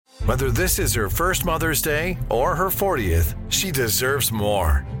Whether this is her first Mother's Day or her 40th, she deserves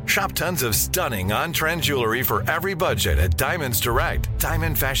more. Shop tons of stunning on-trend jewelry for every budget at Diamonds Direct.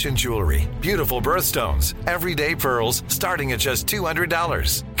 Diamond fashion jewelry, beautiful birthstones, everyday pearls starting at just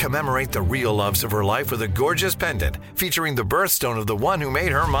 $200. Commemorate the real loves of her life with a gorgeous pendant featuring the birthstone of the one who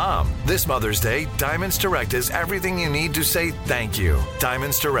made her mom. This Mother's Day, Diamonds Direct is everything you need to say thank you.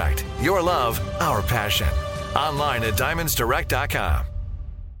 Diamonds Direct. Your love, our passion. Online at diamondsdirect.com.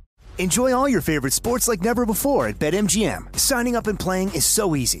 Enjoy all your favorite sports like never before at BetMGM. Signing up and playing is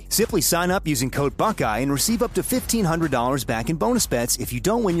so easy. Simply sign up using code Buckeye and receive up to $1,500 back in bonus bets if you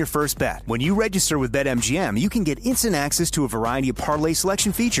don't win your first bet. When you register with BetMGM, you can get instant access to a variety of parlay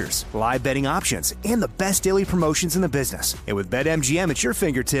selection features, live betting options, and the best daily promotions in the business. And with BetMGM at your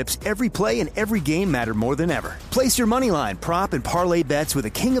fingertips, every play and every game matter more than ever. Place your moneyline, prop, and parlay bets with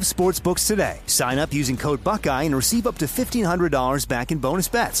the king of sportsbooks today. Sign up using code Buckeye and receive up to $1,500 back in bonus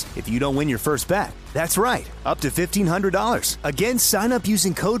bets if you don't win your first bet. That's right, up to $1,500. Again, sign up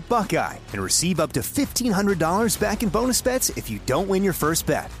using code Buckeye and receive up to $1,500 back in bonus bets if you don't win your first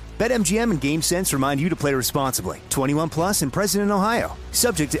bet. BetMGM and GameSense remind you to play responsibly. 21 plus and present in Ohio.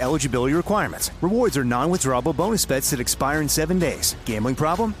 Subject to eligibility requirements. Rewards are non-withdrawable bonus bets that expire in 7 days. Gambling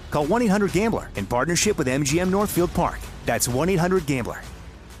problem? Call 1-800-GAMBLER in partnership with MGM Northfield Park. That's 1-800-GAMBLER.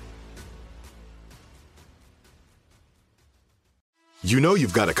 You know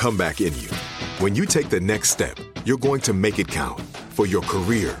you've got a comeback in you. When you take the next step, you're going to make it count. For your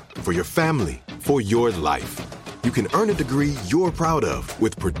career, for your family, for your life. You can earn a degree you're proud of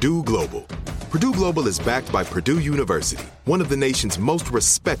with Purdue Global. Purdue Global is backed by Purdue University, one of the nation's most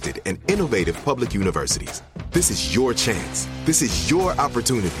respected and innovative public universities. This is your chance. This is your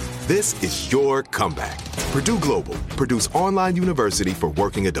opportunity. This is your comeback. Purdue Global, Purdue's online university for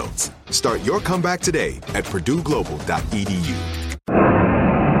working adults. Start your comeback today at purdueglobal.edu.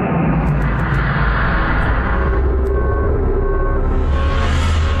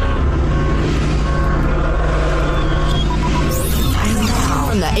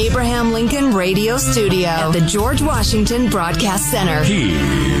 From the Abraham Lincoln Radio Studio at the George Washington Broadcast Center.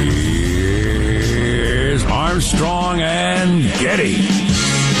 Here's Armstrong and Getty.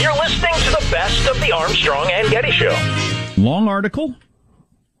 You're listening to the best of the Armstrong and Getty Show. Long article,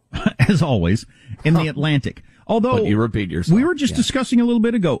 as always, in the Atlantic. Although but you repeat yourself. We were just discussing a little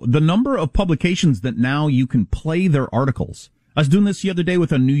bit ago the number of publications that now you can play their articles. I was doing this the other day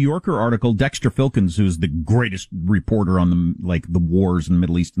with a New Yorker article. Dexter Filkins, who's the greatest reporter on the wars in the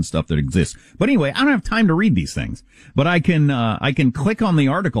Middle East and stuff that exists. But anyway, I don't have time to read these things, but I can click on the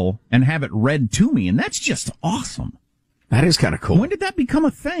article and have it read to me, and that's just awesome. That is kind of cool. When did that become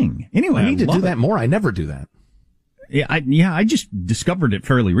a thing? Anyway, I need to do that more. I never do that. Yeah, I just discovered it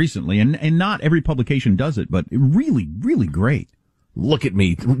fairly recently, and not every publication does it, but really, really great. Look at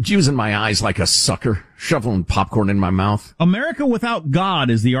me, using my eyes like a sucker, shoveling popcorn in my mouth. America Without God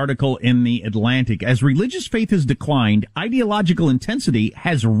is the article in the Atlantic. As religious faith has declined, ideological intensity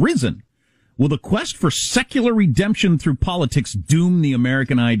has risen. Will the quest for secular redemption through politics doom the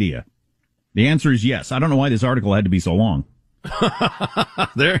American idea? The answer is yes. I don't know why this article had to be so long.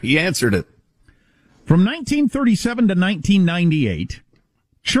 There, he answered it. From 1937 to 1998,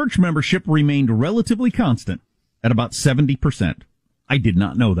 church membership remained relatively constant at about 70%. I did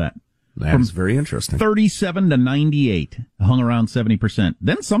not know that. That's very interesting. 37 to 98, hung around 70%.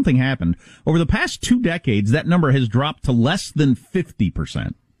 Then something happened. Over the past 2 decades, that number has dropped to less than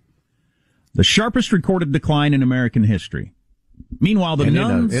 50%. The sharpest recorded decline in American history. Meanwhile, the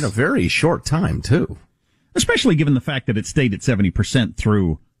nuns... In a very short time, too. Especially given the fact that it stayed at 70%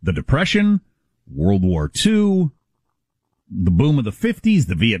 through the Depression, World War II, the boom of the 50s,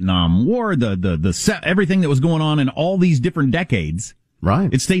 the Vietnam War, everything that was going on in all these different decades.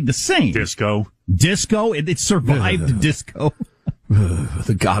 Right. It stayed the same. Disco. It survived disco.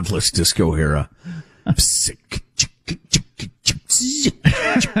 The godless disco era.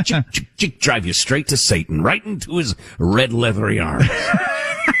 Drive you straight to Satan, right into his red leathery arms.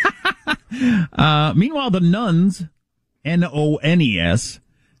 Meanwhile, the nuns, N-O-N-E-S,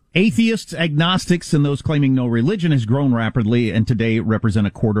 atheists, agnostics, and those claiming no religion has grown rapidly and today represent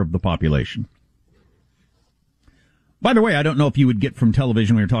a quarter of the population. By the way, I don't know if you would get from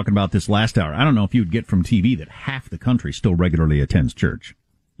television, we were talking about this last hour, I don't know if you would get from TV that half the country still regularly attends church.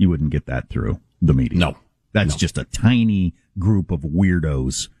 You wouldn't get that through the media. No. That's just a tiny group of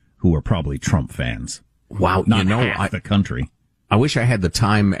weirdos who are probably Trump fans. Wow, Not half the country. I wish I had the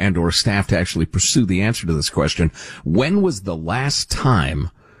time and or staff to actually pursue the answer to this question. When was the last time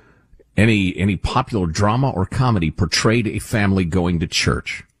any popular drama or comedy portrayed a family going to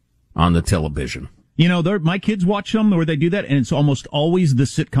church on the television? You know, my kids watch them where they do that, and it's almost always the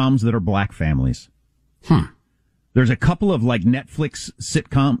sitcoms that are black families. There's a couple of like Netflix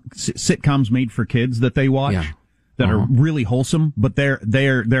sitcoms made for kids that they watch that are really wholesome, but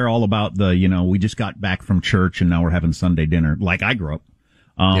they're all about the, you know, we just got back from church and now we're having Sunday dinner, like I grew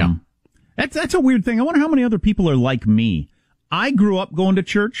up. That's a weird thing. I wonder how many other people are like me. I grew up going to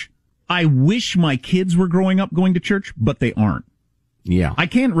church. I wish my kids were growing up going to church, but they aren't. Yeah. I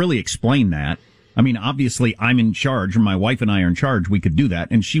can't really explain that. I mean, obviously I'm in charge, or my wife and I are in charge. We could do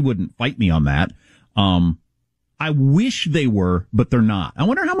that, and she wouldn't fight me on that. I wish they were, but they're not. I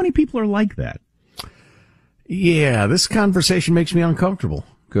wonder how many people are like that. Yeah, this conversation makes me uncomfortable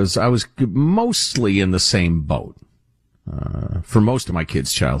because I was mostly in the same boat for most of my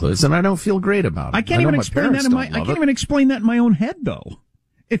kids' childhoods, and I don't feel great about it. I can't even explain that in my own head, though.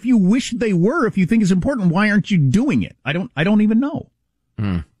 If you wish they were, if you think it's important, why aren't you doing it? I don't even know.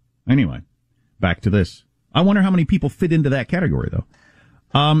 Anyway, back to this. I wonder how many people fit into that category, though.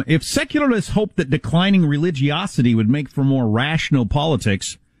 If secularists hope that declining religiosity would make for more rational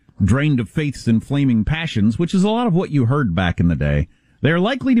politics, drained of faiths and flaming passions, which is a lot of what you heard back in the day, they are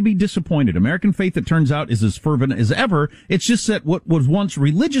likely to be disappointed. American faith, it turns out, is as fervent as ever. It's just that what was once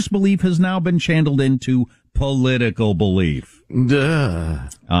religious belief has now been channeled into political belief.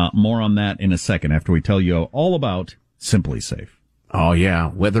 More on that in a second after we tell you all about Simply Safe. Oh,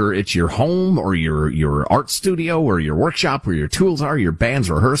 yeah. Whether it's your home or your art studio or your workshop where your tools are, your band's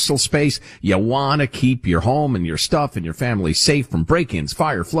rehearsal space, you want to keep your home and your stuff and your family safe from break-ins,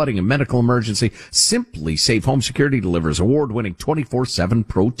 fire, flooding, and medical emergency. Simply Safe Home Security delivers award-winning 24/7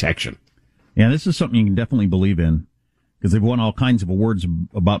 protection. Yeah, this is something you can definitely believe in because they've won all kinds of awards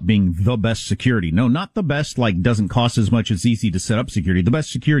about being the best security. No, not the best, like doesn't cost as much, it's easy to set up security. The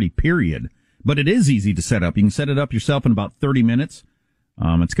best security, period. But it is easy to set up. You can set it up yourself in about 30 minutes.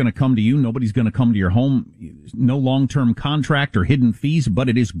 It's going to come to you. Nobody's going to come to your home. No long-term contract or hidden fees, but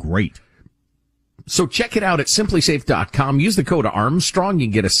it is great. So check it out at simplysafe.com. Use the code Armstrong. You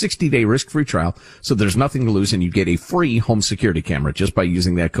can get a 60-day risk-free trial, so there's nothing to lose, and you get a free home security camera just by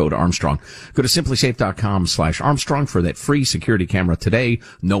using that code Armstrong. Go to simplysafe.com/Armstrong for that free security camera today.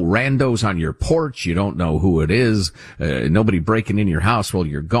 No randos on your porch. You don't know who it is. Nobody breaking in your house while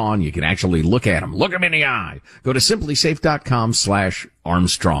you're gone. You can actually look at them. Look them in the eye. Go to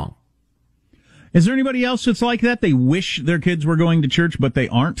simplysafe.com/Armstrong. Is there anybody else that's like that? They wish their kids were going to church, but they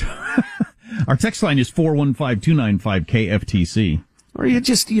aren't? Our text line is 415-295-KFTC. Or you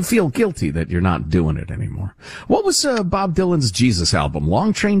feel guilty that you're not doing it anymore. What was Bob Dylan's Jesus album?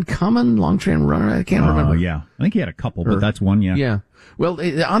 Long Train Comin'? Long Train Runner? I can't remember. Yeah. I think he had a couple, but that's one, yeah. Yeah. Well,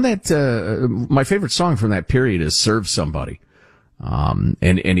 on that, my favorite song from that period is Serve Somebody.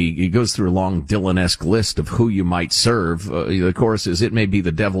 And he goes through a long Dylan-esque list of who you might serve. The chorus is, it may be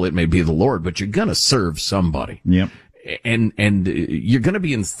the devil, it may be the Lord, but you're gonna serve somebody. Yep. And you're going to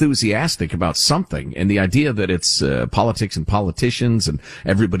be enthusiastic about something. And the idea that it's politics and politicians and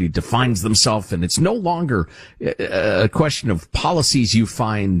everybody defines themselves, and it's no longer a question of policies you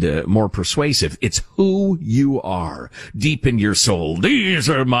find more persuasive. It's who you are deep in your soul. These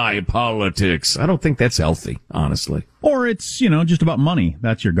are my politics. I don't think that's healthy, honestly. Or it's, just about money.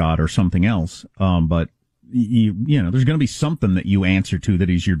 That's your God or something else. But there's going to be something that you answer to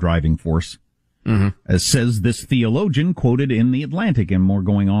that is your driving force. Mm-hmm. As says this theologian quoted in The Atlantic, and more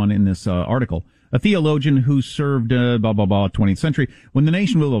going on in this article. A theologian who served 20th century when the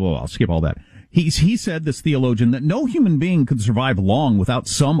nation I'll skip all that. He said, this theologian, that no human being could survive long without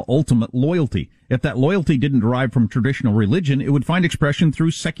some ultimate loyalty. If that loyalty didn't derive from traditional religion, it would find expression through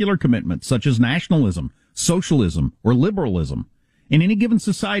secular commitments such as nationalism, socialism, or liberalism. In any given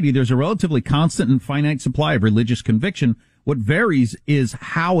society, there's a relatively constant and finite supply of religious conviction. What varies is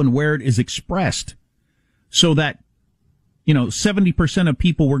how and where it is expressed. So that, 70% of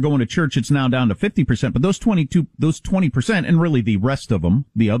people were going to church, it's now down to 50%, but those 20%, and really the rest of them,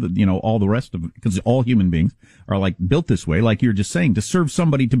 the other, all the rest of it, because all human beings are like built this way, like you're just saying, to serve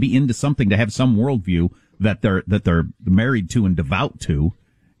somebody, to be into something, to have some worldview that they're married to and devout to.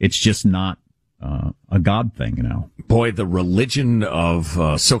 It's just not a God thing, Boy, the religion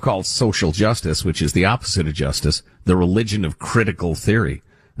of so-called social justice, which is the opposite of justice, the religion of critical theory.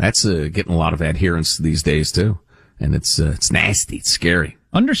 That's getting a lot of adherence these days, too. And it's nasty. It's scary.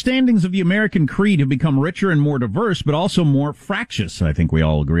 Understandings of the American creed have become richer and more diverse, but also more fractious. I think we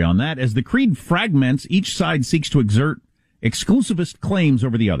all agree on that. As the creed fragments, each side seeks to exert exclusivist claims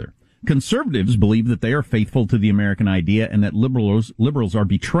over the other. Conservatives believe that they are faithful to the American idea and that liberals are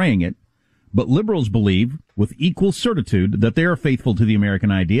betraying it. But liberals believe, with equal certitude, that they are faithful to the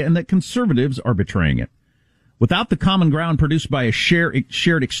American idea and that conservatives are betraying it. Without the common ground produced by a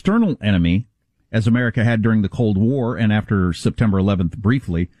shared external enemy, as America had during the Cold War and after September 11th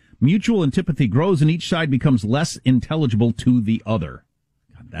briefly, mutual antipathy grows and each side becomes less intelligible to the other.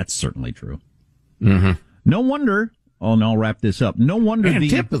 God, that's certainly true. Mm-hmm. No wonder, and I'll wrap this up, no wonder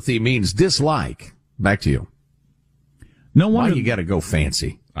antipathy means dislike. Back to you. No wonder. Why you got to go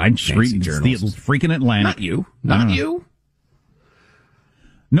fancy? I'm reading the freaking Atlantic. Not you. Not you.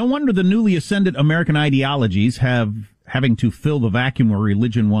 No wonder the newly ascendant American ideologies having to fill the vacuum where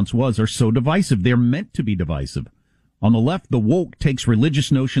religion once was are so divisive. They're meant to be divisive. On the left, the woke takes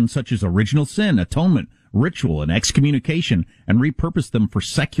religious notions such as original sin, atonement, ritual, and excommunication and repurpose them for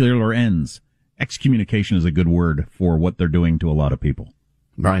secular ends. Excommunication is a good word for what they're doing to a lot of people.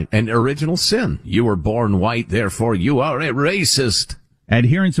 Right. And original sin. You were born white, therefore you are a racist.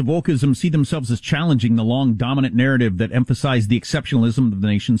 Adherents of wokeism see themselves as challenging the long dominant narrative that emphasized the exceptionalism of the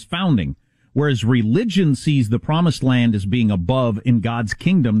nation's founding. Whereas religion sees the promised land as being above in God's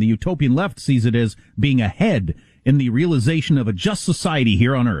kingdom, the utopian left sees it as being ahead in the realization of a just society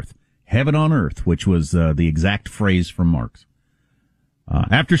here on earth. Heaven on earth, which was the exact phrase from Marx.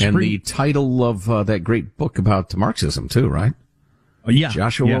 And the title of that great book about Marxism, too, right? Yeah.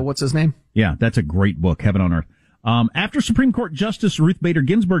 Joshua, what's his name? Yeah, that's a great book, Heaven on Earth. After Supreme Court Justice Ruth Bader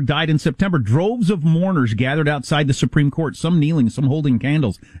Ginsburg died in September, droves of mourners gathered outside the Supreme Court, some kneeling, some holding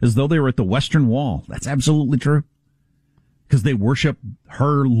candles, as though they were at the Western Wall. That's absolutely true. Because they worship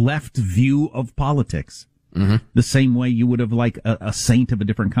her left view of politics. Mm-hmm. The same way you would have like a saint of a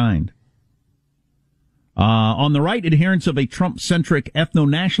different kind. On the right, adherents of a Trump-centric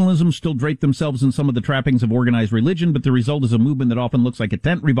ethno-nationalism still drape themselves in some of the trappings of organized religion, but the result is a movement that often looks like a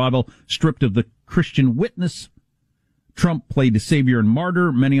tent revival, stripped of the Christian witness. Trump played savior and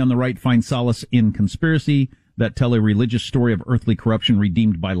martyr. Many on the right find solace in conspiracy that tell a religious story of earthly corruption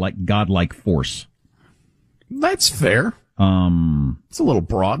redeemed by godlike force. That's fair. It's a little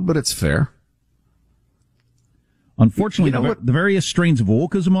broad, but it's fair. Unfortunately, the various strains of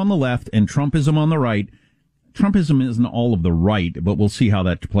wokeism on the left and Trumpism on the right. Trumpism isn't all of the right, but we'll see how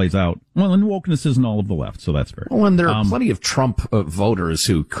that plays out. Well, and wokeness isn't all of the left, so that's fair. Well, and there are plenty of Trump voters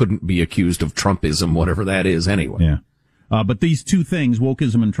who couldn't be accused of Trumpism, whatever that is, anyway. Yeah. But these two things,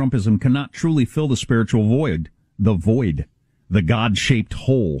 wokeism and Trumpism, cannot truly fill the spiritual void, the God-shaped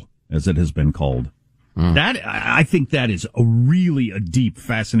hole, as it has been called. That, I think that is a deep,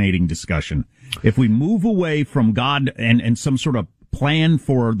 fascinating discussion. If we move away from God and some sort of plan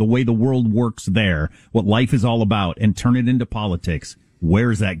for the way the world works there, what life is all about, and turn it into politics,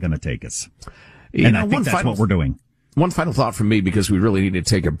 where's that going to take us? And I think that's what we're doing. One final thought from me, because we really need to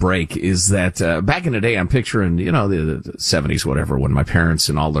take a break, is that back in the day, I'm picturing, the 70s, whatever, when my parents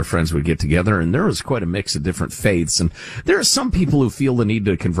and all their friends would get together, and there was quite a mix of different faiths. And there are some people who feel the need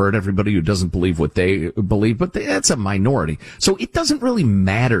to convert everybody who doesn't believe what they believe, but that's a minority. So it doesn't really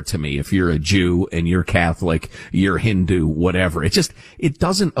matter to me if you're a Jew and you're Catholic, you're Hindu, whatever. It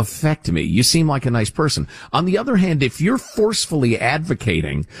doesn't affect me. You seem like a nice person. On the other hand, if you're forcefully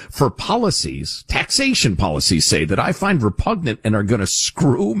advocating for policies, taxation policies, say, that I find repugnant and are going to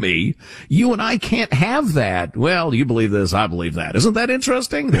screw me, you and I can't have that. Well, you believe this, I believe that. Isn't that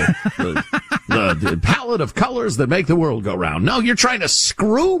interesting? The palette of colors that make the world go round. No, you're trying to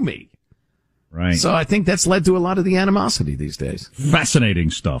screw me. Right. So I think that's led to a lot of the animosity these days. Fascinating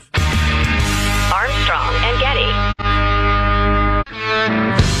stuff. Armstrong and Getty.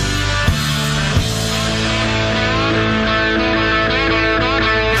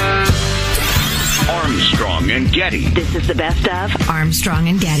 Armstrong and Getty. This is the best of Armstrong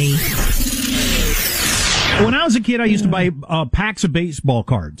and Getty. When I was a kid, I used to buy packs of baseball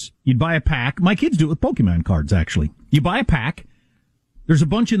cards. You'd buy a pack. My kids do it with Pokemon cards, actually. You buy a pack. There's a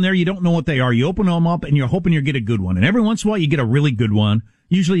bunch in there. You don't know what they are. You open them up, and you're hoping you get a good one. And every once in a while, you get a really good one.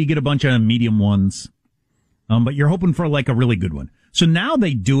 Usually, you get a bunch of medium ones. But you're hoping for, like, a really good one. So now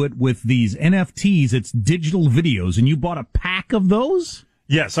they do it with these NFTs. It's digital videos. And you bought a pack of those?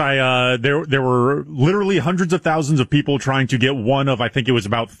 Yes, there were literally hundreds of thousands of people trying to get one of, I think it was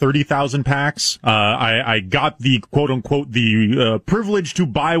about 30,000 packs. I got the quote unquote, privilege to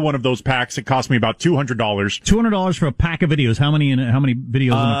buy one of those packs. It cost me about $200. $200 for a pack of videos. How many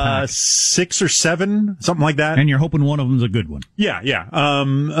videos in a pack? 6 or 7, something like that. And you're hoping one of them's a good one. Yeah.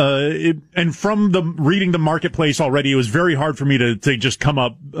 And from reading the marketplace already, it was very hard for me to just come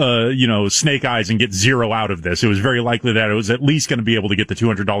up, snake eyes and get zero out of this. It was very likely that it was at least going to be able to get the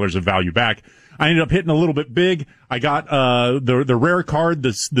 $200 of value back. I ended up hitting a little bit big. I got the rare card,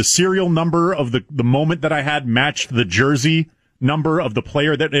 the serial number of the moment that I had matched the jersey number of the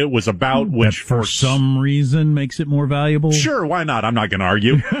player that it was about, which for some reason makes it more valuable. Sure, why not? I'm not going to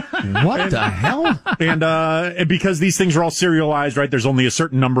argue. What the hell? And because these things are all serialized, right? There's only a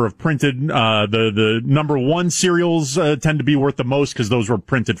certain number of printed. The number one serials tend to be worth the most because those were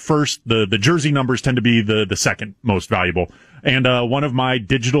printed first. The jersey numbers tend to be the second most valuable. And one of my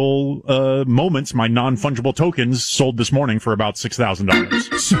digital moments, my non-fungible tokens, sold this morning for about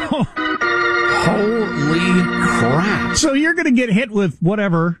 $6,000. So, holy crap! So you're going to get hit with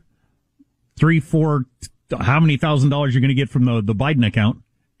whatever, 3, 4, how many $1,000s you're going to get from the Biden account,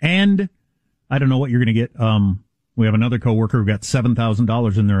 and I don't know what you're going to get. We have another coworker who got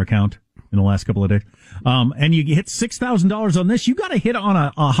 $7,000 in their account in the last couple of days. And you hit $6,000 on this. You got to hit on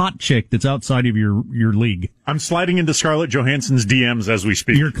a hot chick that's outside of your league. I'm sliding into Scarlett Johansson's DMs as we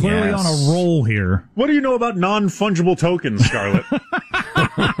speak. You're clearly on a roll here. What do you know about non-fungible tokens, Scarlett?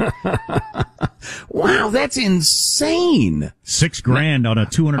 Wow, that's insane. $6,000 on a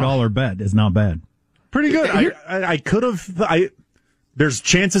 $200 bet is not bad. Pretty good. I could have. There's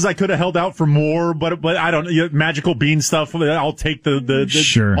chances I could have held out for more, but I don't. Magical bean stuff. I'll take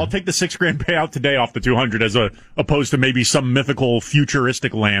sure. I'll take the $6,000 payout today off the 200 as opposed to maybe some mythical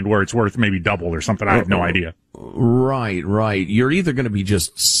futuristic land where it's worth maybe double or something. I have no idea. Right. You're either going to be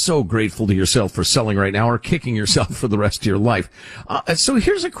just so grateful to yourself for selling right now or kicking yourself for the rest of your life. So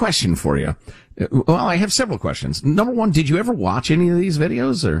here's a question for you. Well, I have several questions. Number one, did you ever watch any of these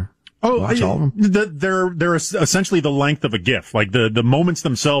videos or? Watch all of them? They're essentially the length of a GIF. Like the moments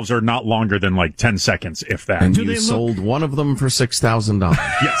themselves are not longer than like 10 seconds, if that. And you sold one of them for $6,000.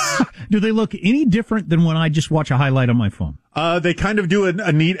 Yes. Do they look any different than when I just watch a highlight on my phone? They kind of do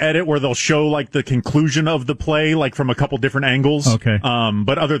a neat edit where they'll show like the conclusion of the play, like from a couple different angles. Okay.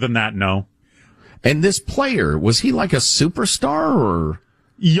 But other than that, no. And this player, was he like a superstar or?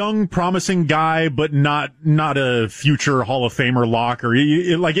 Young, promising guy, but not a future Hall of Famer lock, or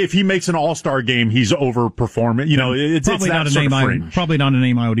like if he makes an All-Star game, he's overperforming. You know, it's probably that not a sort name. of fringe. Probably not a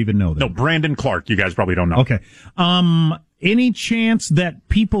name I would even know. No, Brandon Clark. You guys probably don't know. Okay. Any chance that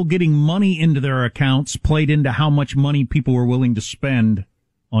people getting money into their accounts played into how much money people were willing to spend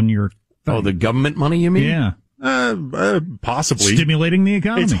on your thing? Oh, the government money, you mean? Yeah. Possibly. Stimulating the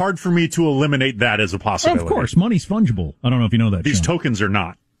economy. It's hard for me to eliminate that as a possibility. Of course, money's fungible. I don't know if you know that. These Sean. tokens are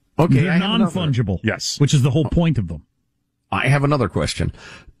not. Okay, they're non-fungible. Yes. Which is the whole point of them. I have another question.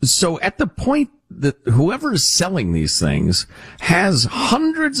 So at the point that whoever is selling these things has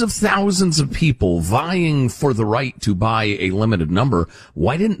hundreds of thousands of people vying for the right to buy a limited number,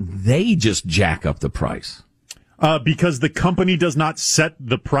 why didn't they just jack up the price? Because the company does not set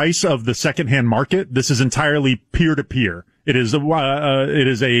the price of the secondhand market. This is entirely peer-to-peer. It's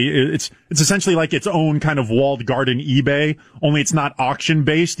essentially like its own kind of walled garden eBay, only it's not auction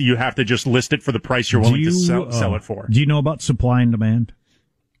based. You have to just list it for the price you're willing to sell it for. Do you know about supply and demand?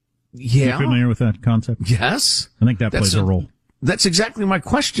 Yeah. Are you familiar with that concept? Yes. I think that plays a role. That's exactly my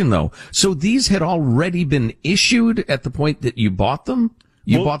question though. So these had already been issued at the point that you bought them?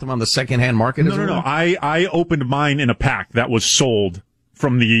 You bought them on the secondhand market? No. I opened mine in a pack that was sold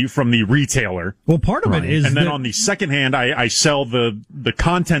from the retailer. Well, part of it is, and then on the second hand, I sell the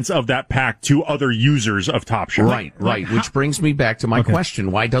contents of that pack to other users of Top Shot. Right. Which brings me back to my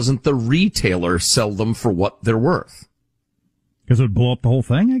question: why doesn't the retailer sell them for what they're worth? Because it would blow up the whole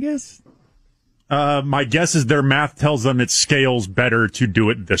thing, I guess. My guess is their math tells them it scales better to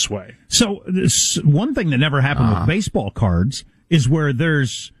do it this way. So one thing that never happened with baseball cards is where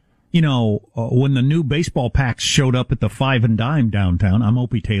there's, when the new baseball packs showed up at the 5 and Dime downtown, I'm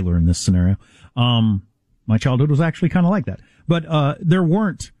Opie Taylor in this scenario. My childhood was actually kind of like that. But, there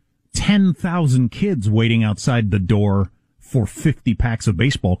weren't 10,000 kids waiting outside the door for 50 packs of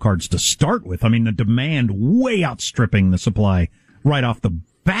baseball cards to start with. I mean, the demand way outstripping the supply right off the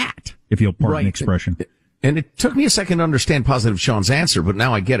bat, if you'll pardon the expression. And it took me a second to understand Positive Sean's answer, but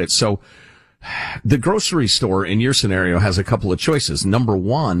now I get it. So, the grocery store in your scenario has a couple of choices. Number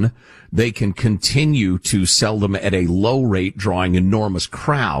one, they can continue to sell them at a low rate, drawing enormous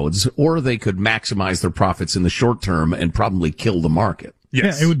crowds, or they could maximize their profits in the short term and probably kill the market.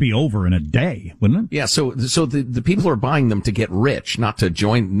 Yes. Yeah, it would be over in a day, wouldn't it? Yeah, so the people are buying them to get rich, not to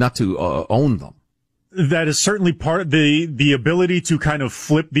own them. That is certainly part of the ability to kind of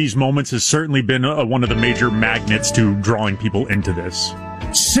flip these moments has certainly been one of the major magnets to drawing people into this.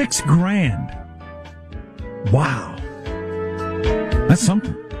 $6,000. Wow. That's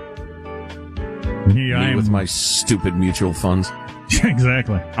something. Me with my stupid mutual funds.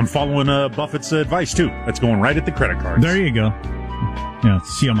 Exactly. I'm following Buffett's advice too. That's going right at the credit cards. There you go. Yeah,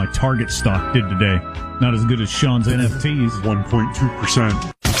 let's see how my Target stock did today. Not as good as Sean's NFTs.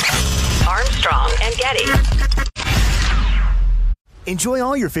 1.2%. Armstrong and Getty. Enjoy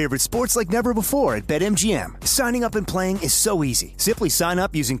all your favorite sports like never before at BetMGM. Signing up and playing is so easy. Simply sign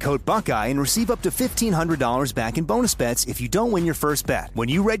up using code Buckeye and receive up to $1,500 back in bonus bets if you don't win your first bet. When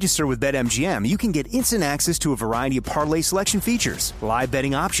you register with BetMGM, you can get instant access to a variety of parlay selection features, live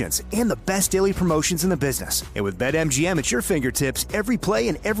betting options, and the best daily promotions in the business. And with BetMGM at your fingertips, every play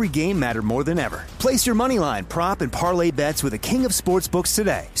and every game matter more than ever. Place your moneyline, prop, and parlay bets with the king of sportsbooks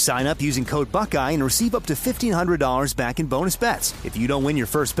today. Sign up using code Buckeye and receive up to $1,500 back in bonus bets if you don't win your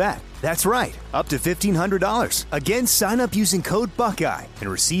first bet. That's right, up to $1,500. Again, sign up using code Buckeye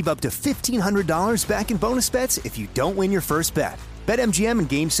and receive up to $1,500 back in bonus bets if you don't win your first bet. BetMGM and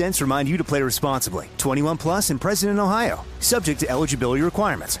GameSense remind you to play responsibly. 21 plus and present in Ohio. Subject to eligibility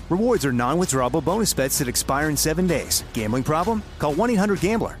requirements. Rewards are non-withdrawable bonus bets that expire in 7 days. Gambling problem? Call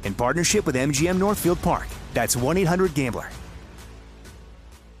 1-800-GAMBLER in partnership with MGM Northfield Park. That's 1-800-GAMBLER.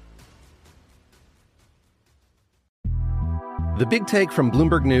 The Big Take from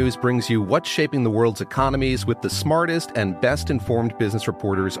Bloomberg News brings you what's shaping the world's economies with the smartest and best-informed business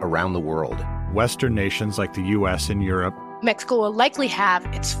reporters around the world. Western nations like the U.S. and Europe. Mexico will likely have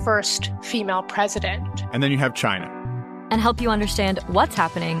its first female president. And then you have China. And help you understand what's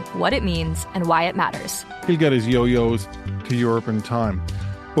happening, what it means, and why it matters. He'll get his yo-yos to Europe in time.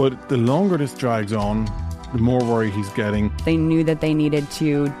 But the longer this drags on, the more worry he's getting. They knew that they needed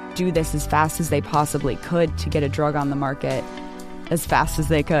to do this as fast as they possibly could to get a drug on the market as fast as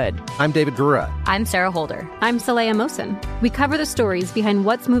they could. I'm David Gura. I'm Sarah Holder. I'm Saleha Mohsen. We cover the stories behind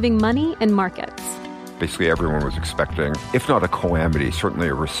what's moving money and markets. Basically, everyone was expecting, if not a calamity, certainly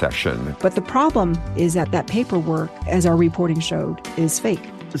a recession. But the problem is that paperwork, as our reporting showed, is fake.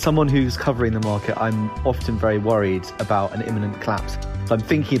 As someone who's covering the market, I'm often very worried about an imminent collapse. So I'm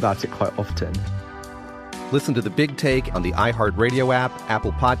thinking about it quite often. Listen to The Big Take on the iHeartRadio app,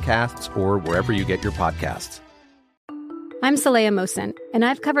 Apple Podcasts, or wherever you get your podcasts. I'm Saleha Mohsen, and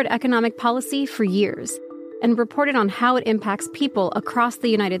I've covered economic policy for years and reported on how it impacts people across the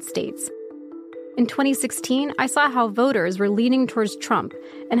United States. In 2016, I saw how voters were leaning towards Trump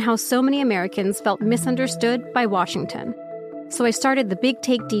and how so many Americans felt misunderstood by Washington. So I started The Big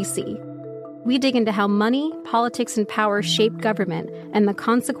Take DC. We dig into how money, politics, and power shape government and the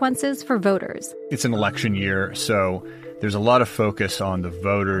consequences for voters. It's an election year, so there's a lot of focus on the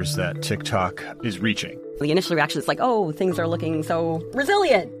voters that TikTok is reaching. The initial reaction is like, oh, things are looking so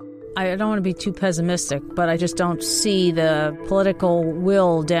resilient. I don't want to be too pessimistic, but I just don't see the political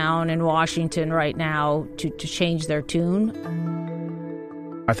will down in Washington right now to change their tune.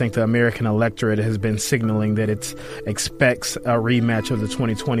 I think the American electorate has been signaling that it expects a rematch of the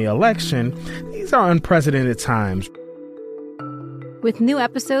 2020 election. These are unprecedented times. With new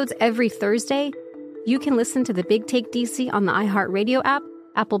episodes every Thursday, you can listen to The Big Take DC on the iHeartRadio app,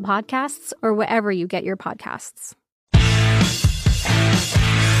 Apple Podcasts, or wherever you get your podcasts.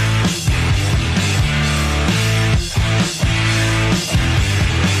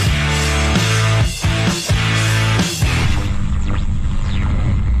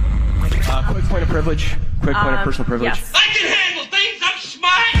 Quick point of privilege. Quick point of personal privilege. Yes. I can handle things. I'm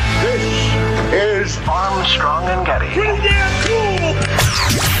smart. This is Armstrong and Getty. Pretty damn cool.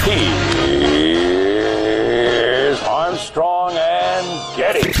 Here's Armstrong and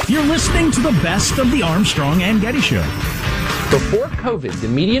Getty. You're listening to the best of the Armstrong and Getty Show. Before COVID, the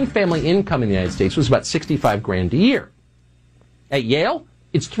median family income in the United States was about $65,000 a year. At Yale,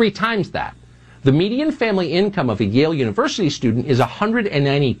 it's 3 times that. The median family income of a Yale University student is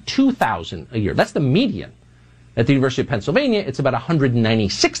 $192,000 a year. That's the median. At the University of Pennsylvania, it's about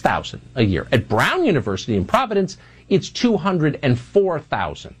 $196,000 a year. At Brown University in Providence, it's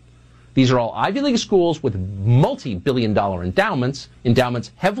 $204,000. These are all Ivy League schools with multi-billion-dollar endowments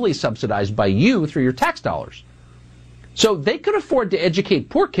heavily subsidized by you through your tax dollars. So they could afford to educate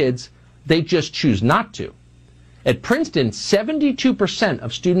poor kids, they just choose not to. At Princeton, 72%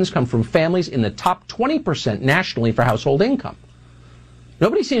 of students come from families in the top 20% nationally for household income.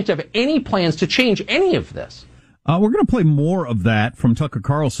 Nobody seems to have any plans to change any of this. We're going to play more of that from Tucker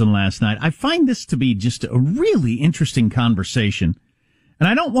Carlson last night. I find this to be just a really interesting conversation. And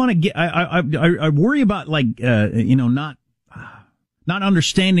I don't want to get, I worry about not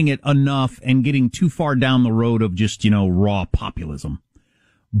understanding it enough and getting too far down the road of just, raw populism.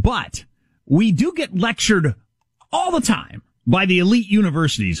 But we do get lectured all the time by the elite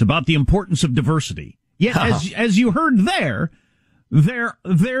universities about the importance of diversity. Yet, as you heard they're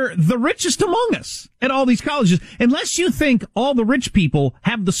the richest among us at all these colleges. Unless you think all the rich people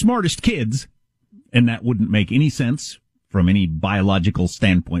have the smartest kids, and that wouldn't make any sense from any biological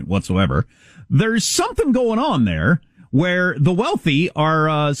standpoint whatsoever, there's something going on there where the wealthy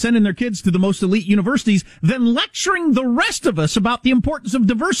are sending their kids to the most elite universities, then lecturing the rest of us about the importance of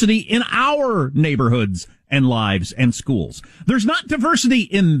diversity in our neighborhoods and lives and schools. There's not diversity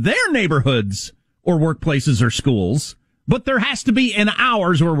in their neighborhoods or workplaces or schools, but there has to be in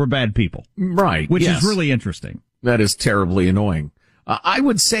ours where we're bad people. Right. Which is really interesting. That is terribly annoying. I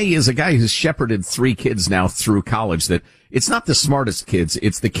would say, as a guy who's shepherded 3 kids now through college, that it's not the smartest kids,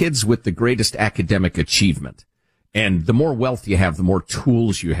 it's the kids with the greatest academic achievement. And the more wealth you have, the more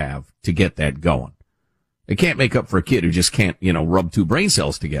tools you have to get that going. It can't make up for a kid who just can't, rub 2 brain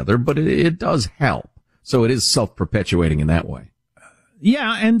cells together, but it does help. So it is self-perpetuating in that way.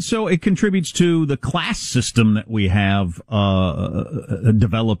 Yeah, and so it contributes to the class system that we have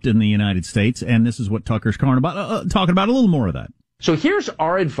developed in the United States, and this is what Tucker's talking about a little more of that. So here's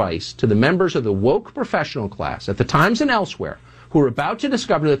our advice to the members of the woke professional class at the Times and elsewhere who are about to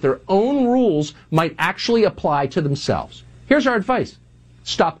discover that their own rules might actually apply to themselves. Here's our advice.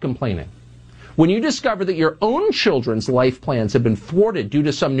 Stop complaining. When you discover that your own children's life plans have been thwarted due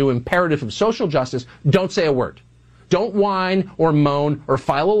to some new imperative of social justice, don't say a word. Don't whine or moan or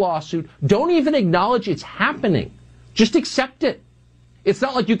file a lawsuit. Don't even acknowledge it's happening. Just accept it. It's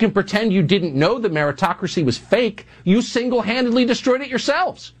not like you can pretend you didn't know the meritocracy was fake. You single-handedly destroyed it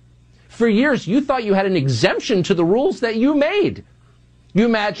yourselves. For years, you thought you had an exemption to the rules that you made. You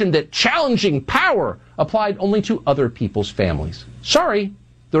imagined that challenging power applied only to other people's families. Sorry,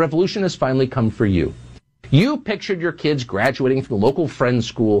 the revolution has finally come for you. You pictured your kids graduating from the local friends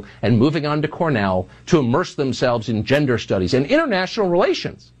school and moving on to Cornell to immerse themselves in gender studies and international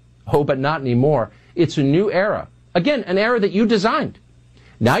relations. Oh, but not anymore. It's a new era. Again, an era that you designed.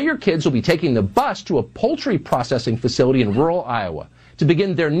 Now your kids will be taking the bus to a poultry processing facility in rural Iowa to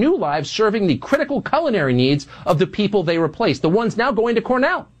begin their new lives serving the critical culinary needs of the people they replaced, the ones now going to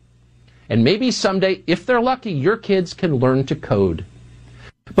Cornell. And maybe someday, if they're lucky, your kids can learn to code.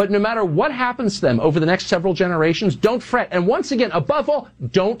 But no matter what happens to them over the next several generations, don't fret. And once again, above all,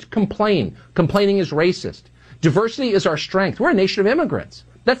 don't complain. Complaining is racist. Diversity is our strength. We're a nation of immigrants.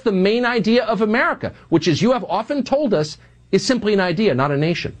 That's the main idea of America, which, as you have often told us, is simply an idea, not a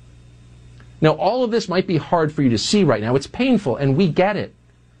nation. Now, all of this might be hard for you to see right now. It's painful, and we get it.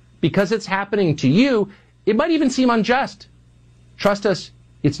 Because it's happening to you, it might even seem unjust. Trust us,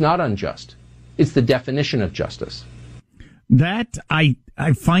 it's not unjust. It's the definition of justice. That, I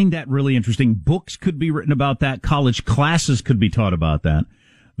find that really interesting. Books could be written about that. College classes could be taught about that.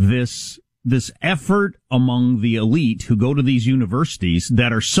 This effort among the elite who go to these universities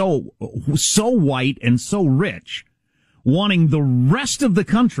that are so white and so rich, wanting the rest of the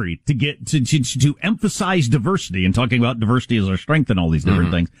country to get to emphasize diversity and talking about diversity as our strength and all these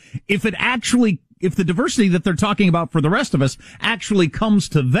different things. If the diversity that they're talking about for the rest of us actually comes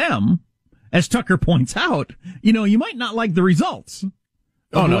to them, as Tucker points out, you might not like the results.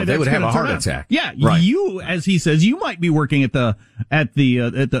 Oh no, they would have a heart attack. Yeah, right. You, as he says, you might be working at the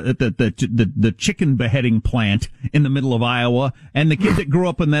chicken beheading plant in the middle of Iowa, and the kid that grew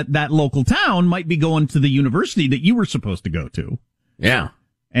up in that local town might be going to the university that you were supposed to go to. Yeah.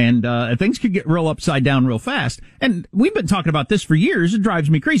 And things could get real upside down real fast. And we've been talking about this for years. It drives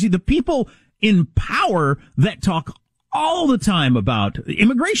me crazy. The people in power that talk all the time about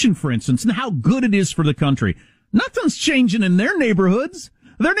immigration, for instance, and how good it is for the country. Nothing's changing in their neighborhoods.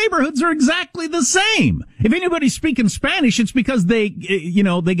 Their neighborhoods are exactly the same. If anybody's speaking Spanish, it's because they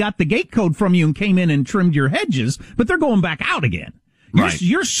got the gate code from you and came in and trimmed your hedges, but they're going back out again. Right.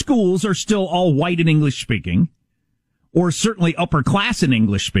 Your schools are still all white and English speaking, or certainly upper class and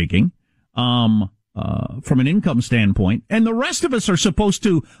English speaking, from an income standpoint. And the rest of us are supposed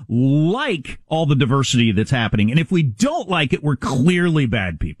to like all the diversity that's happening. And if we don't like it, we're clearly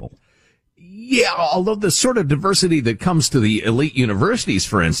bad people. Yeah, although the sort of diversity that comes to the elite universities,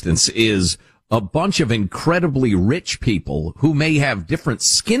 for instance, is a bunch of incredibly rich people who may have different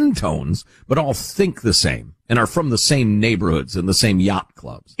skin tones, but all think the same and are from the same neighborhoods and the same yacht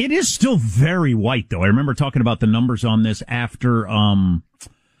clubs. It is still very white, though. I remember talking about the numbers on this after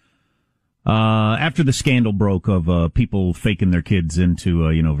the scandal broke of people faking their kids into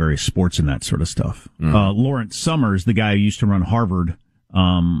various sports and that sort of stuff. Lawrence Summers, the guy who used to run Harvard,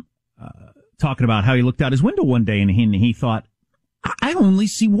 talking about how he looked out his window one day and he thought, I only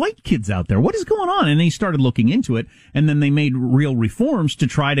see white kids out there. What is going on? And he started looking into it, and then they made real reforms to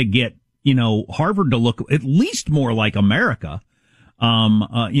try to get, Harvard to look at least more like America,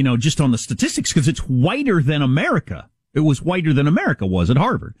 just on the statistics, because it's whiter than America. It was whiter than America was at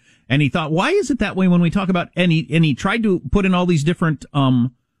Harvard. And he thought, why is it that way when we talk about, and he tried to put in all these different,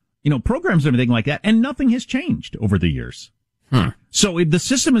 programs and everything like that, and nothing has changed over the years. So the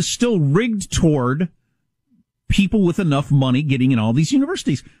system is still rigged toward people with enough money getting in all these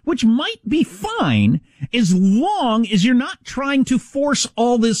universities, which might be fine as long as you're not trying to force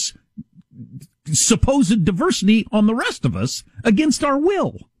all this supposed diversity on the rest of us against our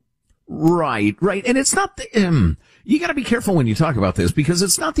will. Right. And it's not you got to be careful when you talk about this, because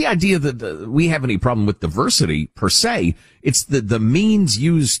it's not the idea that we have any problem with diversity per se. It's the means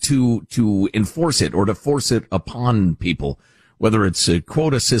used to enforce it or to force it upon people, whether it's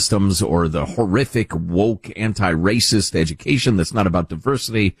quota systems or the horrific woke anti-racist education that's not about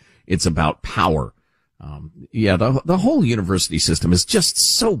diversity. It's about power. The whole university system is just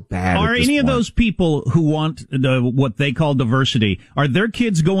so bad. Are any of those people who want what they call diversity, are their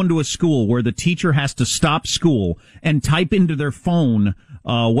kids going to a school where the teacher has to stop school and type into their phone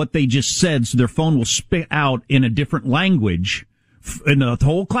what they just said, so their phone will spit out in a different language, and the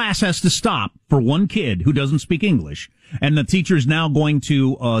whole class has to stop for one kid who doesn't speak English, and the teacher's now going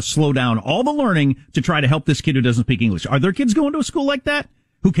to slow down all the learning to try to help this kid who doesn't speak English? Are their kids going to a school like that?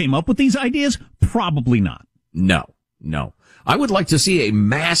 Who came up with these ideas? Probably not. No. I would like to see a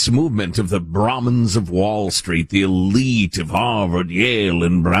mass movement of the Brahmins of Wall Street, the elite of Harvard, Yale,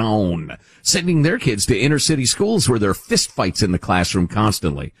 and Brown, sending their kids to inner city schools where there are fistfights in the classroom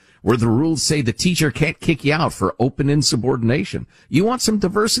constantly, where the rules say the teacher can't kick you out for open insubordination. You want some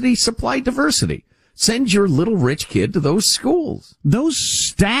diversity? Supply diversity. Send your little rich kid to those schools. Those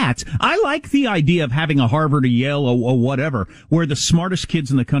stats. I like the idea of having a Harvard or Yale or whatever, where the smartest kids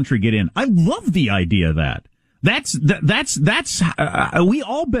in the country get in. I love the idea of that. We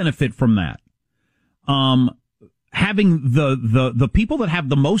all benefit from that. Having the people that have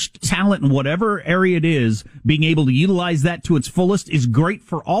the most talent in whatever area it is, being able to utilize that to its fullest is great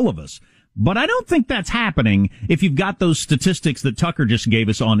for all of us. But I don't think that's happening if you've got those statistics that Tucker just gave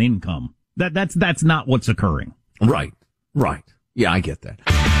us on income. That's not what's occurring. Right. Yeah, I get that.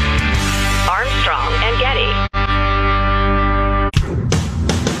 Armstrong and Getty.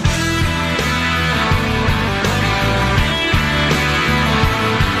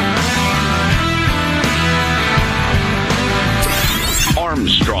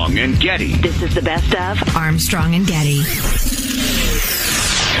 Armstrong and Getty. This is the best of Armstrong and Getty.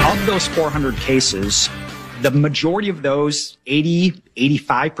 Of those 400 cases, the majority of those, 80,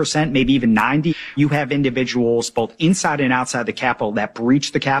 85%, maybe even 90, you have individuals both inside and outside the Capitol that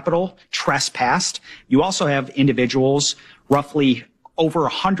breached the Capitol, trespassed. You also have individuals, roughly over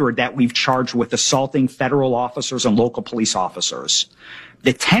 100, that we've charged with assaulting federal officers and local police officers.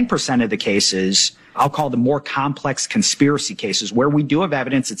 The 10% of the cases, I'll call the more complex conspiracy cases, where we do have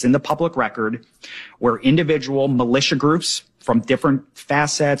evidence, it's in the public record, where individual militia groups from different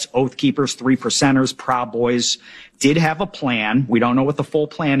facets, Oath Keepers, Three Percenters, Proud Boys, did have a plan, we don't know what the full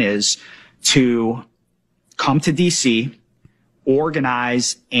plan is, to come to D.C.,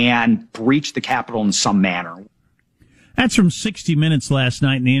 organize, and breach the Capitol in some manner. That's from 60 Minutes last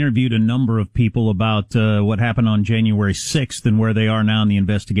night, and they interviewed a number of people about what happened on January 6th and where they are now in the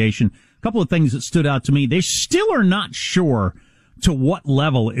investigation. A couple of things that stood out to me. They still are not sure to what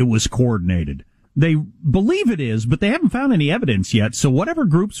level it was coordinated. They believe it is, but they haven't found any evidence yet. So whatever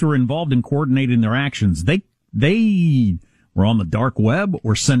groups were involved in coordinating their actions, they were on the dark web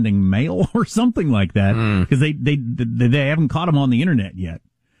or sending mail or something like that, because they haven't caught them on the internet yet.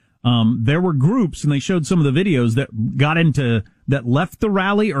 There were groups, and they showed some of the videos that left the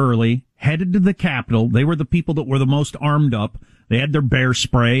rally early, headed to the Capitol. They were the people that were the most armed up. They had their bear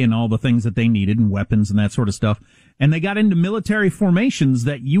spray and all the things that they needed and weapons and that sort of stuff. And they got into military formations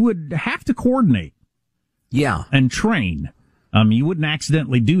that you would have to coordinate. Yeah. And train. You wouldn't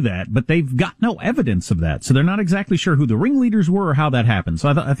accidentally do that, but they've got no evidence of that. So they're not exactly sure who the ringleaders were or how that happened. So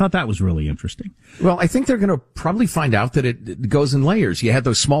I thought that was really interesting. Well, I think they're going to probably find out that it goes in layers. You had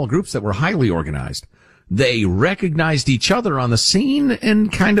those small groups that were highly organized. They recognized each other on the scene and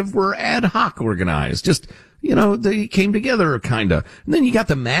kind of were ad hoc organized. Just, they came together kind of. And then you got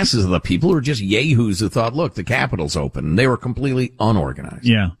the masses of the people who are just yahoos who thought, look, the Capitol's open. They were completely unorganized.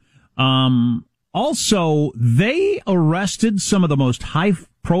 Yeah. Also, they arrested some of the most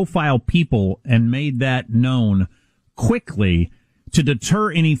high-profile people and made that known quickly to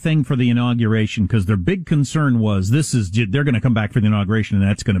deter anything for the inauguration, because their big concern was they're going to come back for the inauguration, and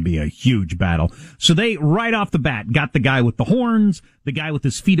that's going to be a huge battle. So they, right off the bat, got the guy with the horns, the guy with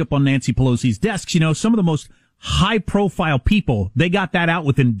his feet up on Nancy Pelosi's desks, some of the most high-profile people. They got that out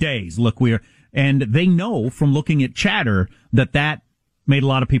within days. And they know from looking at chatter that made a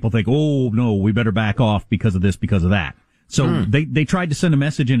lot of people think, oh, no, we better back off because of this, because of that. So they tried to send a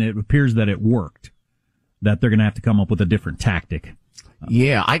message, and it appears that it worked, that they're going to have to come up with a different tactic.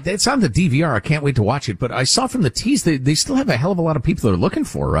 Yeah, it's on the DVR. I can't wait to watch it. But I saw from the tease, they still have a hell of a lot of people they're looking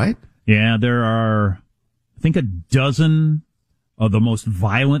for, right? Yeah, there are think a dozen of the most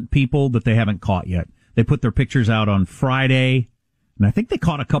violent people that they haven't caught yet. They put their pictures out on Friday, and I think they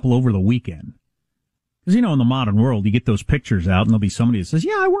caught a couple over the weekend. Because, in the modern world, you get those pictures out, and there'll be somebody that says,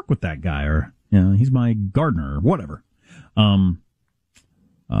 yeah, I work with that guy, or, he's my gardener, or whatever.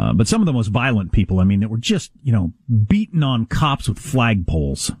 But some of the most violent people, that were just, beating on cops with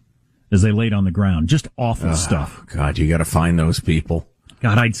flagpoles as they laid on the ground. Just awful stuff. God, you got to find those people.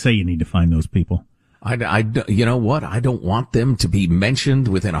 God, I'd say you need to find those people. You know what? I don't want them to be mentioned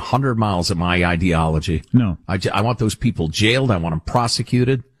within 100 miles of my ideology. No. I want those people jailed. I want them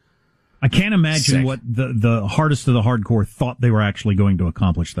prosecuted. I can't imagine what the hardest of the hardcore thought they were actually going to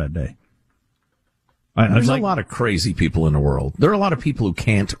accomplish that day. There's a lot of crazy people in the world. There are a lot of people who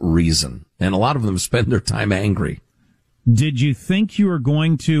can't reason, and a lot of them spend their time angry. Did you think you were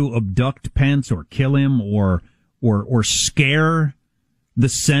going to abduct Pence or kill him or scare the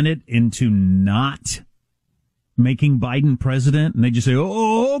Senate into not making Biden president? And they just say,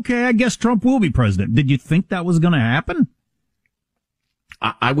 oh, okay, I guess Trump will be president. Did you think that was going to happen?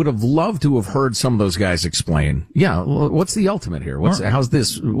 I would have loved to have heard some of those guys explain, what's the ultimate here? What's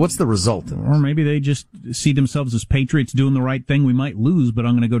the result? Or maybe they just see themselves as patriots doing the right thing. We might lose, but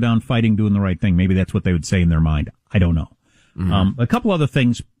I'm going to go down fighting doing the right thing. Maybe that's what they would say in their mind. I don't know. Mm-hmm. A couple other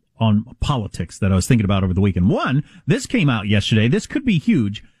things on politics that I was thinking about over the weekend. One, this came out yesterday. This could be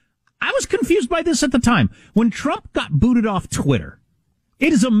huge. I was confused by this at the time. When Trump got booted off Twitter,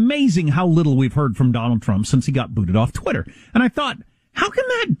 it is amazing how little we've heard from Donald Trump since he got booted off Twitter. And I thought, how can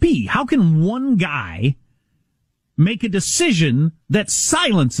that be? How can one guy make a decision that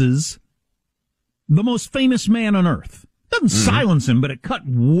silences the most famous man on earth? Doesn't silence him, but it cut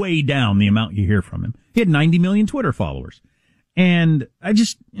way down the amount you hear from him. He had 90 million Twitter followers. And I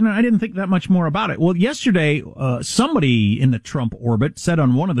just, I didn't think that much more about it. Well, yesterday, somebody in the Trump orbit said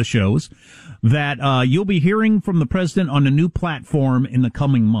on one of the shows that you'll be hearing from the president on a new platform in the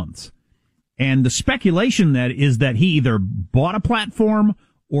coming months. And the speculation is that he either bought a platform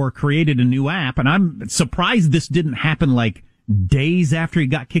or created a new app. And I'm surprised this didn't happen like days after he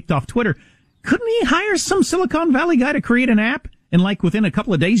got kicked off Twitter. Couldn't he hire some Silicon Valley guy to create an app? And like within a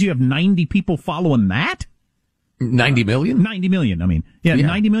couple of days, you have 90 people following that? 90 million? 90 million.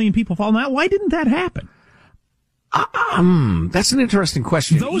 90 million people following that. Why didn't that happen? That's an interesting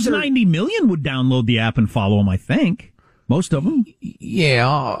question. Those 90 million would download the app and follow him, I think. Most of them.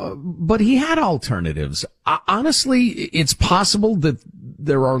 Yeah, but he had alternatives. Honestly, it's possible that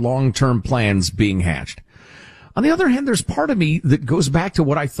there are long-term plans being hatched. On the other hand, there's part of me that goes back to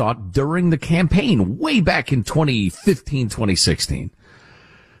what I thought during the campaign, way back in 2015, 2016,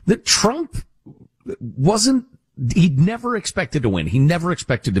 that Trump he'd never expected to win. He never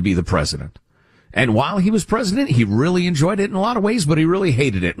expected to be the president. And while he was president, he really enjoyed it in a lot of ways, but he really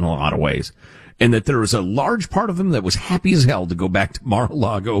hated it in a lot of ways. And that there was a large part of him that was happy as hell to go back to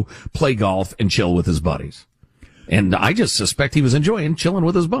Mar-a-Lago, play golf, and chill with his buddies. And I just suspect he was enjoying chilling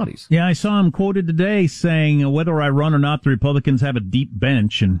with his buddies. Yeah, I saw him quoted today saying, whether I run or not, the Republicans have a deep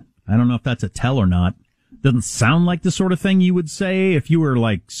bench. And I don't know if that's a tell or not. Doesn't sound like the sort of thing you would say if you were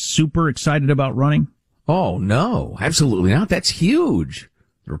like super excited about running. Oh, no, absolutely not. That's huge.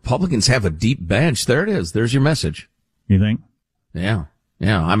 The Republicans have a deep bench. There it is. There's your message. You think? Yeah,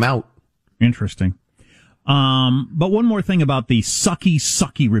 I'm out. Interesting. But one more thing about the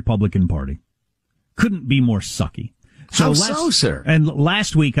sucky Republican Party. Couldn't be more sucky. So, sir? And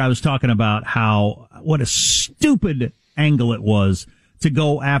last week I was talking about what a stupid angle it was to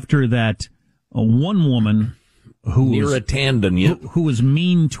go after that one woman who was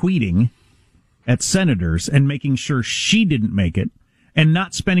mean tweeting at senators and making sure she didn't make it, and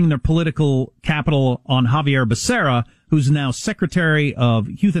not spending their political capital on Javier Becerra, who's now Secretary of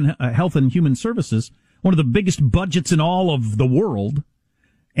Health and Human Services, one of the biggest budgets in all of the world.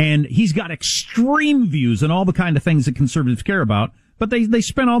 And he's got extreme views and all the kind of things that conservatives care about, but they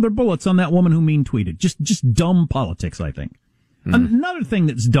spent all their bullets on that woman who mean tweeted. Just dumb politics, I think. Another thing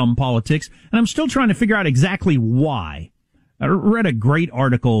that's dumb politics, and I'm still trying to figure out exactly why. I read a great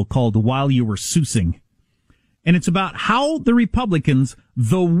article called While You Were Sousing. And it's about how the Republicans,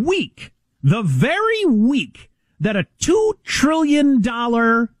 the very week that a $2 trillion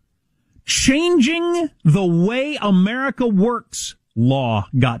changing the way America works law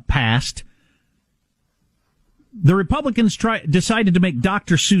got passed, the Republicans decided to make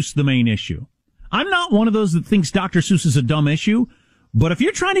Dr. Seuss the main issue. I'm not one of those that thinks Dr. Seuss is a dumb issue, but if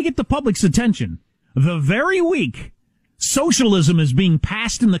you're trying to get the public's attention, the very week socialism is being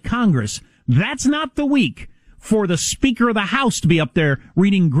passed in the Congress, that's not the week for the Speaker of the House to be up there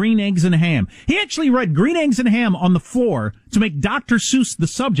reading Green Eggs and Ham. He actually read Green Eggs and Ham on the floor to make Dr. Seuss the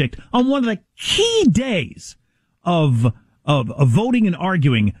subject on one of the key days of voting and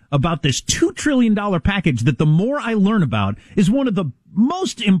arguing about this $2 trillion package that the more I learn about is one of the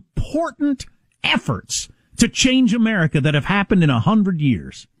most important efforts to change America that have happened in 100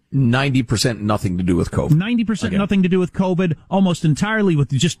 years. 90% nothing to do with COVID. 90% nothing to do with COVID, almost entirely with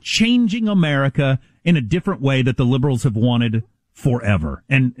just changing America in a different way that the liberals have wanted forever,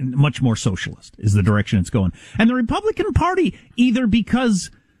 and much more socialist is the direction it's going. And the Republican Party, either because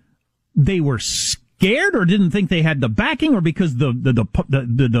they were scared or didn't think they had the backing, or because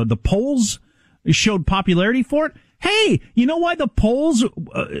the polls showed popularity for it. Hey, you know why the polls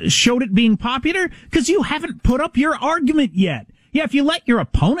showed it being popular? Because you haven't put up your argument yet. Yeah, if you let your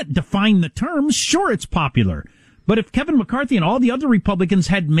opponent define the terms, sure, it's popular. But if Kevin McCarthy and all the other Republicans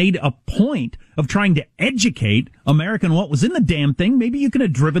had made a point of trying to educate America on what was in the damn thing, maybe you could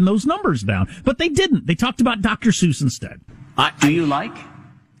have driven those numbers down. But they didn't. They talked about Dr. Seuss instead. Do you like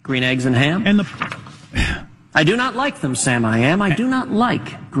Green Eggs and Ham? I do not like them, Sam. I do not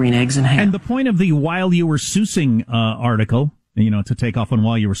like Green Eggs and Ham. And the point of the While You Were Seussing article, to take off on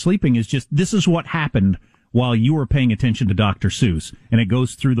While You Were Sleeping, is just this is what happened while you were paying attention to Dr. Seuss. And it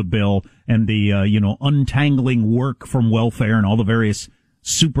goes through the bill and the, untangling work from welfare and all the various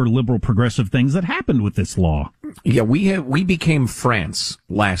super liberal progressive things that happened with this law. Yeah, we became France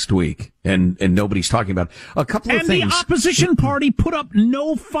last week, and nobody's talking about a couple of things. And the opposition party put up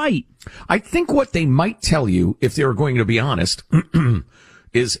no fight. I think what they might tell you, if they were going to be honest,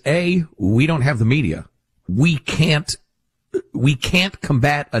 is A, we don't have the media. We can't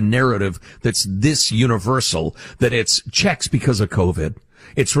combat a narrative that's this universal, that it's checks because of COVID.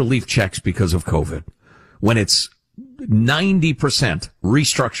 It's relief checks because of COVID. When it's 90%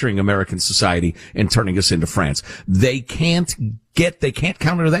 restructuring American society and turning us into France. They can't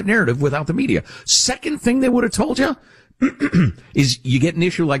counter that narrative without the media. Second thing they would have told you is you get an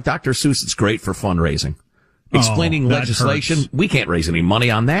issue like Dr. Seuss. It's great for fundraising. Explaining legislation. Hurts. We can't raise any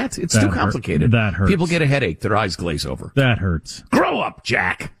money on that. It's too complicated. That hurts. People get a headache. Their eyes glaze over. That hurts. Grow up,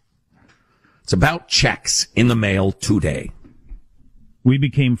 Jack. It's about checks in the mail today. We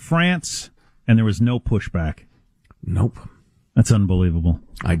became France, and there was no pushback. Nope. That's unbelievable.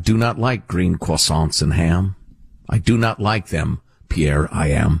 I do not like green croissants and ham. I do not like them, Pierre.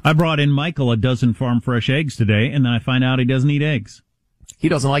 I brought in Michael a dozen farm fresh eggs today, and then I find out he doesn't eat eggs. He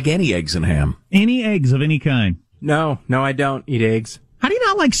doesn't like any eggs and ham. Any eggs of any kind? No, I don't eat eggs. How do you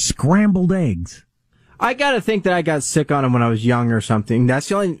not like scrambled eggs? I gotta think that I got sick on them when I was young or something. That's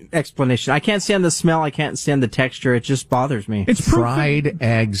the only explanation. I can't stand the smell. I can't stand the texture. It just bothers me. It's fried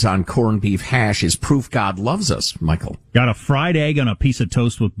eggs on corned beef hash is proof God loves us, Michael. Got a fried egg on a piece of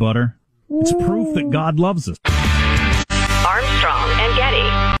toast with butter? It's proof that God loves us. Armstrong and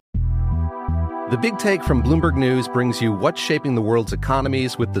Getty. The Big Take from Bloomberg News brings you what's shaping the world's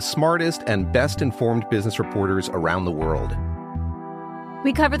economies with the smartest and best-informed business reporters around the world.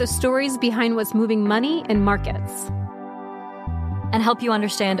 We cover the stories behind what's moving money and markets. And help you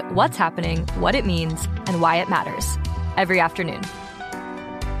understand what's happening, what it means, and why it matters. Every afternoon.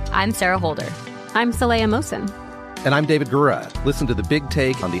 I'm Sarah Holder. I'm Saleha Mohsin. And I'm David Gura. Listen to The Big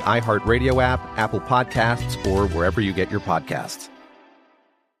Take on the iHeartRadio app, Apple Podcasts, or wherever you get your podcasts.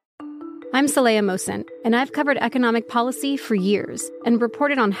 I'm Saleha Mohsin, and I've covered economic policy for years and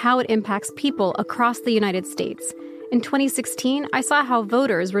reported on how it impacts people across the United States. In 2016, I saw how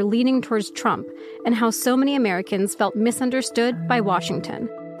voters were leaning towards Trump and how so many Americans felt misunderstood by Washington.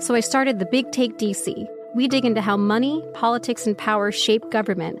 So I started The Big Take DC. We dig into how money, politics, and power shape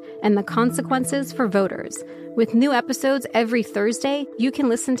government and the consequences for voters. With new episodes every Thursday, you can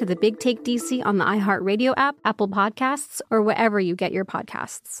listen to The Big Take DC on the iHeartRadio app, Apple Podcasts, or wherever you get your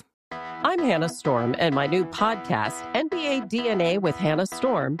podcasts. I'm Hannah Storm, and my new podcast, NBA DNA with Hannah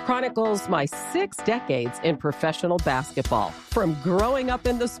Storm, chronicles my 6 decades in professional basketball. From growing up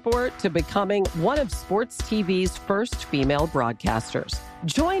in the sport to becoming one of sports TV's first female broadcasters.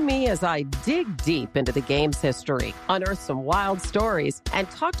 Join me as I dig deep into the game's history, unearth some wild stories, and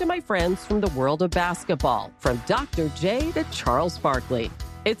talk to my friends from the world of basketball, from Dr. J to Charles Barkley.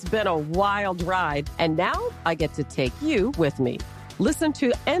 It's been a wild ride, and now I get to take you with me. Listen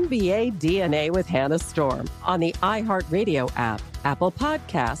to NBA DNA with Hannah Storm on the iHeartRadio app, Apple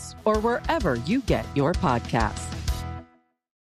Podcasts, or wherever you get your podcasts.